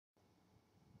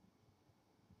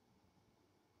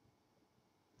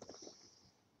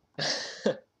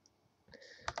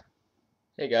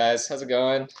Hey guys, how's it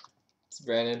going? It's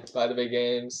Brandon, By the Bay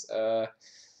Games.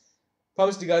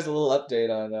 Promised you guys a little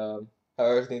update on how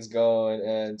everything's going,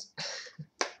 and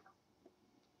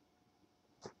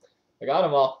I got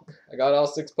them all. I got all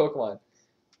 6 Pokemon.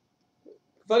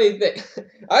 Funny thing,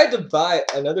 I had to buy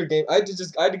another game. I had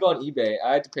to go on eBay.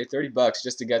 I had to pay $30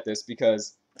 just to get this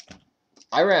because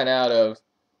I ran out of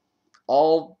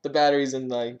all the batteries in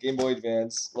my Game Boy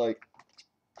Advance. Like,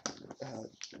 uh,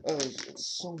 oh,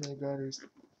 so many batteries.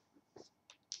 I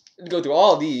had to go through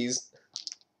all these.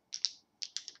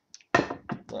 And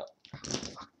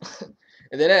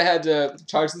then I had to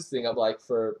charge this thing up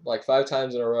for 5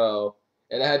 times in a row,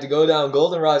 and I had to go down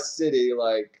Goldenrod City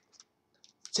I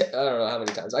don't know how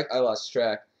many times. I lost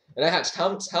track. And I hatched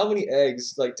how many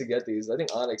eggs to get these? I think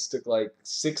Onyx took like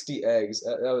 60 eggs.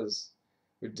 That was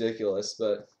ridiculous.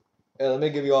 But yeah, let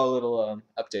me give you all a little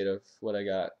update of what I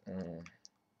got.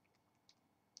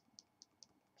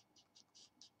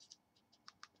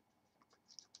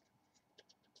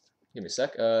 Give me a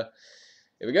sec. Here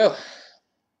we go.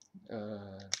 There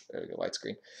we go.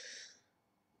 Widescreen.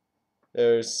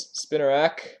 There's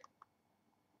Spinarak.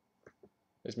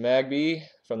 There's Magby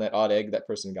from that odd egg that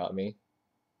person got me.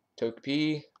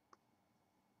 Togepi.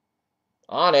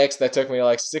 Onyx that took me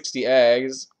like 60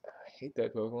 eggs. I hate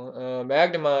that Pokemon.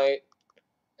 Magnemite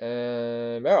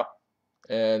and Meryl.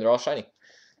 And they're all shiny.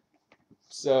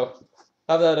 So,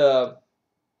 have that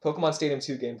Pokemon Stadium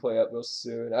 2 gameplay up real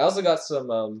soon. I also got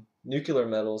some nuclear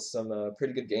medals, some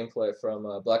pretty good gameplay from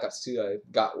Black Ops 2 I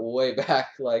got way back,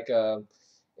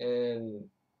 in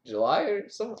July or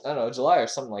something. I don't know, July or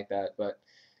something like that. But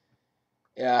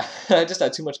yeah, I just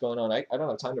had too much going on. I don't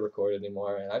have time to record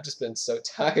anymore, and I've just been so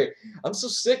tired. I'm so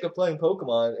sick of playing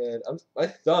Pokemon, and my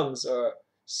thumbs are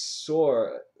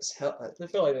sore as hell. I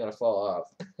feel like they're gonna fall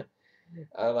off.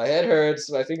 My head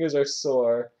hurts, my fingers are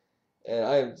sore, and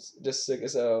I'm just sick.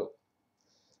 So,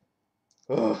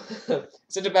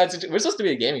 such a bad situation. We're supposed to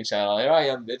be a gaming channel. Here I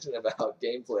am bitching about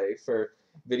gameplay for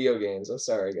video games. I'm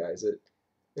sorry, guys.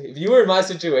 If you were in my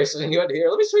situation and you had to hear,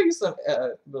 let me show you some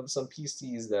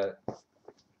PCs that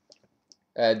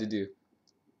I had to do.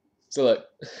 So look,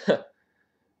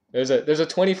 there's a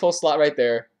 20 full slot right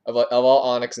there of all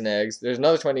Onyx and eggs. There's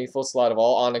another 20 full slot of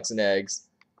all Onyx and eggs.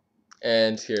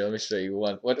 And here, let me show you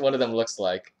what one of them looks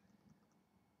like.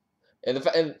 And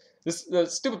the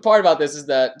stupid part about this is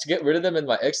that to get rid of them in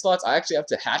my egg slots, I actually have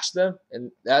to hatch them,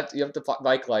 and that you have to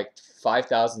bike like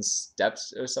 5,000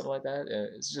 steps or something like that.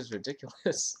 And it's just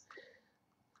ridiculous.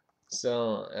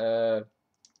 So,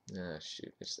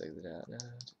 shoot, I just exited out.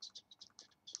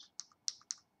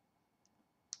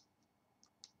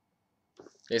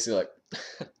 Basically, like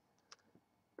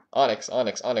Onyx,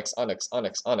 Onyx, Onyx, Onyx,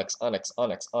 Onyx, Onyx, Onyx,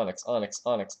 Onyx, Onyx, Onyx,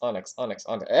 Onyx, Onyx, Onyx,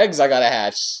 Onyx. Eggs I gotta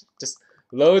hatch. Just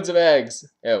loads of eggs.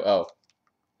 Oh.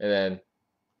 And then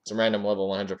some random level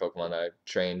 100 Pokemon that I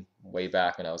trained way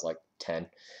back when I was like 10.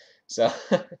 So,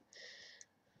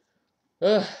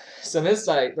 some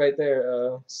insight right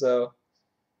there.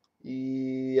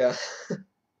 Yeah.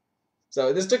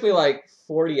 So this took me like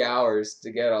 40 hours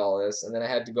to get all this, and then I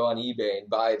had to go on eBay and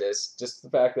buy this. Just the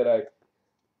fact that I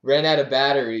ran out of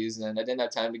batteries and I didn't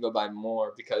have time to go buy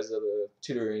more because of the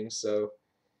tutoring. So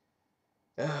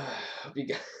I do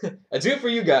it for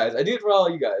you guys. I do it for all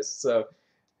you guys. So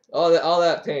all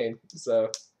that pain. So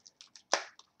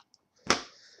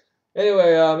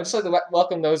anyway, I'd just like to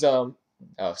welcome those I'm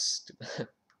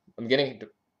getting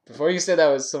before you said that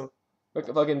was some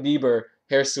fucking Bieber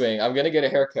hair swing. I'm gonna get a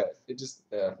haircut. It just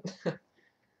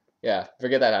yeah,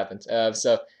 forget that happened.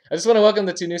 So I just want to welcome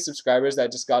the 2 new subscribers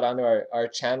that just got onto our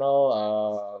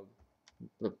channel.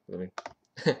 Let me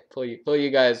pull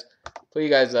you guys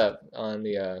up on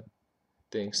the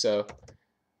thing. So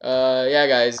yeah,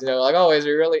 guys, like always,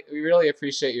 we really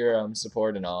appreciate your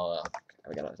support and all.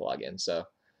 I gotta log in. So,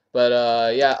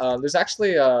 but yeah, there's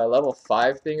actually a level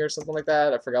 5 thing or something like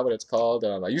that. I forgot what it's called.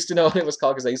 I used to know what it was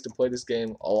called because I used to play this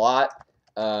game a lot.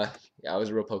 Yeah, I was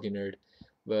a real Poke nerd.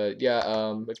 But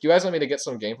yeah, if you guys want me to get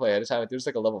some gameplay ahead of time, if there's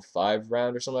like a level 5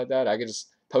 round or something like that, I could just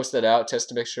post that out, test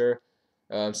to make sure,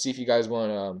 see if you guys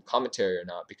want commentary or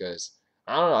not. Because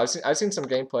I don't know, I've seen some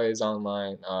gameplays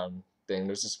online. Thing.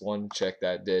 There's this one chick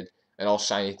that did an all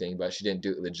shiny thing, but she didn't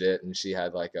do it legit, and she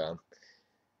had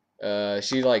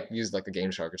she used like the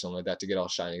Game Shark or something like that to get all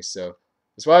shiny. So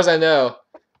as far as I know,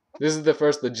 this is the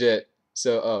first legit.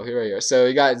 So here we are. So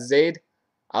you got Zaid,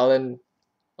 Alan,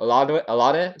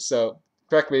 Alane. So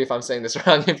correct me if I'm saying this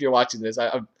wrong if you're watching this.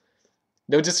 I'm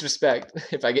no disrespect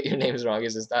if I get your names wrong.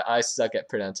 It's just I suck at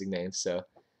pronouncing names. So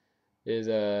is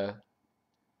oh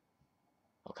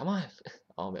come on.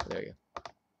 Oh man, there you go.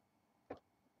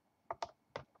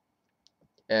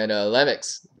 and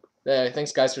Lemix.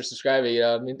 Thanks guys for subscribing.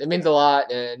 It means a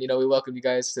lot, and we welcome you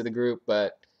guys to the group.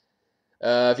 But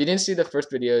if you didn't see the first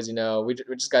videos,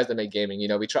 we're just guys that make gaming. We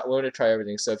want to try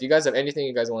everything. So if you guys have anything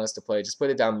you guys want us to play, just put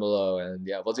it down below, and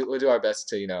yeah, we'll do our best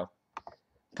to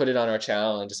put it on our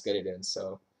channel and just get it in.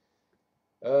 So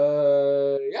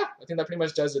yeah, I think that pretty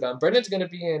much does it. Brendan's gonna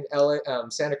be in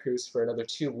Santa Cruz for another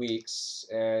 2 weeks,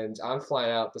 and I'm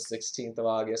flying out the 16th of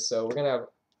August. So we're gonna have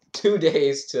 2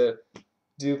 days to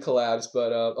do collabs.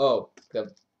 But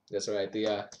that's right,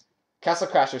 the Castle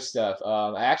Crasher stuff.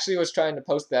 I actually was trying to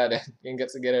post that and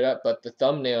get it up, but the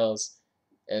thumbnails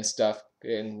and stuff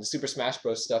in the Super Smash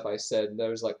Bros. Stuff I said there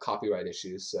was like copyright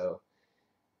issues, so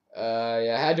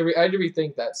yeah, I had to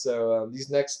rethink that. So these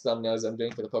next thumbnails I'm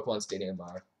doing for the Pokemon Stadium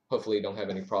are hopefully don't have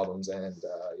any problems, and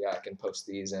yeah, I can post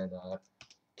these and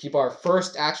keep our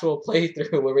first actual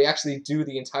playthrough where we actually do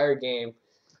the entire game.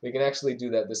 We can actually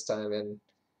do that this time, and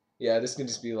yeah, this can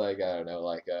just be like, I don't know,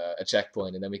 like a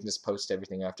checkpoint, and then we can just post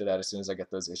everything after that as soon as I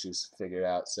get those issues figured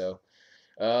out. So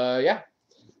yeah.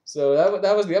 So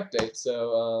that was the update.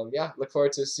 So yeah, look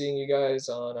forward to seeing you guys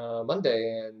on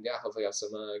Monday, and yeah, hopefully have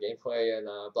some gameplay and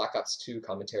Black Ops 2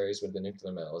 commentaries with the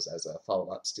nuclear metals as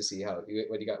follow-ups to see what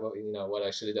you got, what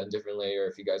I should have done differently, or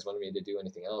if you guys wanted me to do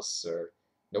anything else, or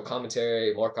no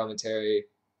commentary, more commentary,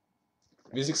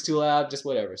 music's too loud, just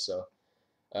whatever. So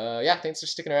yeah, thanks for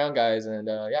sticking around, guys, and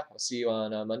yeah, I'll see you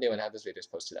on Monday when I have this videos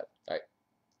posted up. All right.